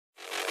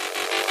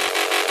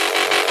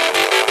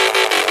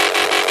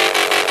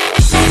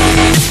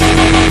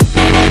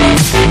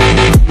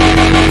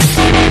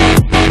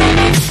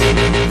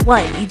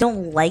What, you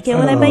don't like it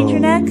when I bite your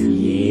neck?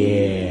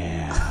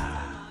 Yeah.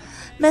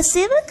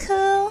 Merci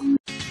beaucoup.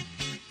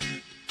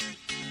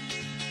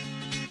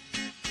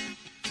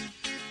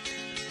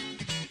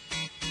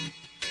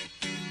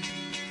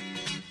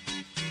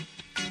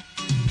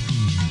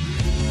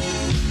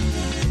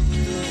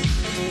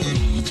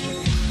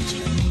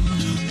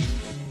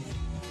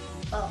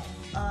 Oh,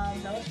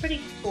 that was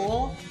pretty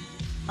cool.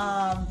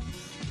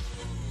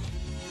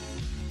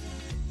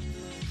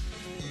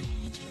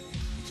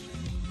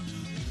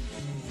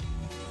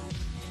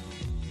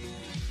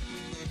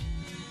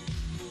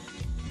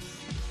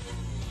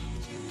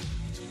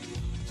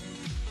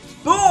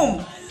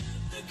 Boom!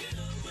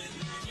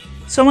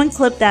 Someone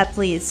clip that,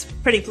 please.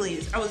 Pretty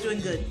please. I was doing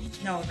good.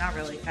 No, not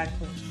really,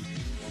 actually.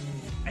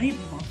 I need to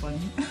be more funny.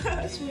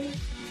 I swear.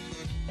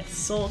 It's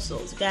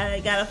socials.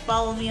 Gotta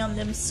follow me on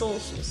them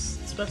socials.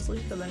 Especially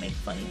because I make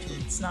funny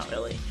tweets. Not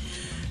really.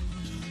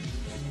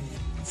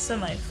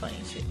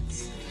 Semi-funny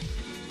tweets.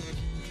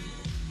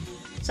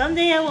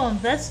 Someday I will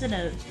invest in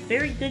a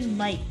very good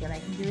mic and I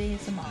can do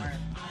ASMR.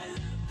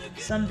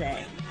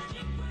 Someday.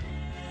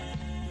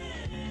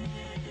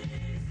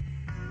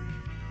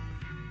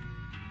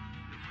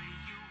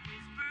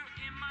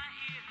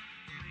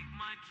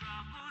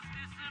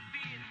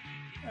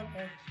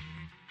 Okay.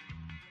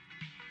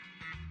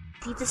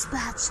 He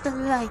dispatched the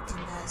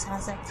lightningers. I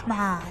was like, come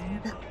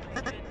on.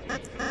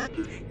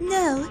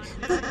 No,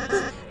 but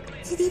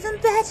it's even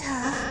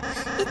better.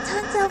 It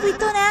turns out we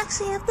don't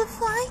actually have to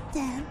fight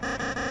them.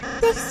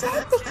 They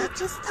said they could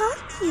just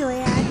talk to you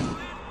and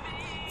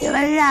you're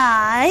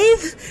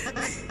alive.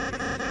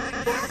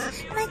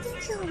 Yes, and I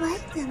think you'll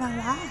like them a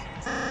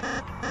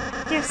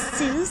lot. There's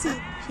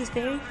Susie. She's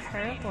very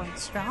powerful and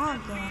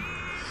strong and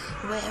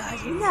where are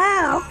you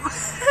now?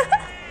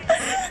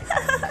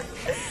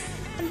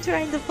 I'm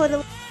trying to put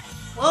a...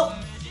 Well,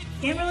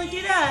 can't really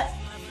do that.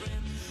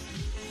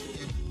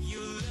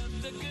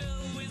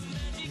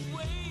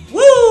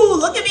 Woo!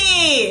 Look at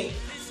me!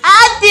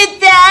 I did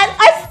that!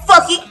 I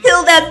fucking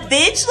killed that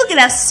bitch! Look at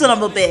that son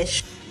of a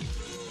bitch!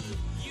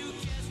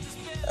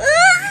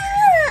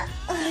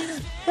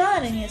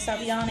 God, I need to stop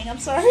yawning. I'm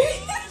sorry.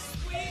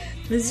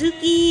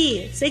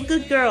 Mizuki! Say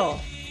good girl.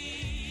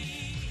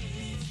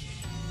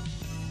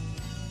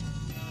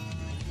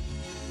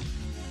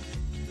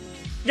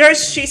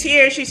 She's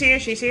here, she's here,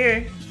 she's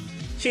here.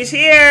 She's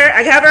here!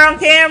 I got her on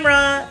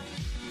camera!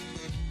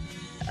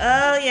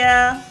 Oh,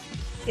 yeah.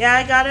 Yeah,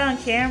 I got it on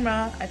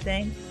camera, I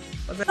think.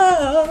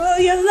 Oh,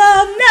 your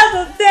love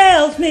never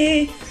fails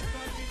me!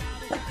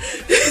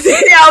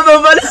 Danielle,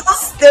 nobody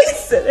else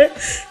thinks it.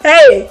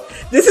 Hey,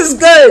 this is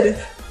good!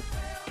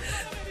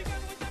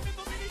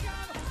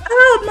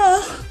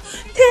 Amo,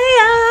 te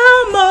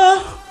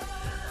amo.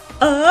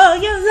 Oh,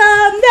 your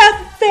love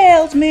never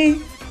fails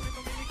me.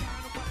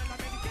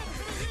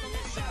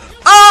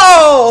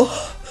 Oh,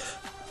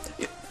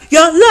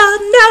 your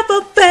love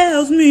never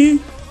fails me.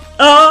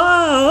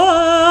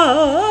 Oh,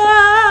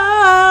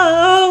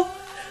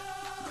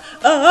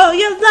 oh,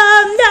 your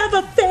love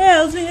never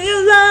fails me.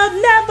 Your love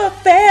never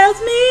fails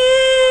me.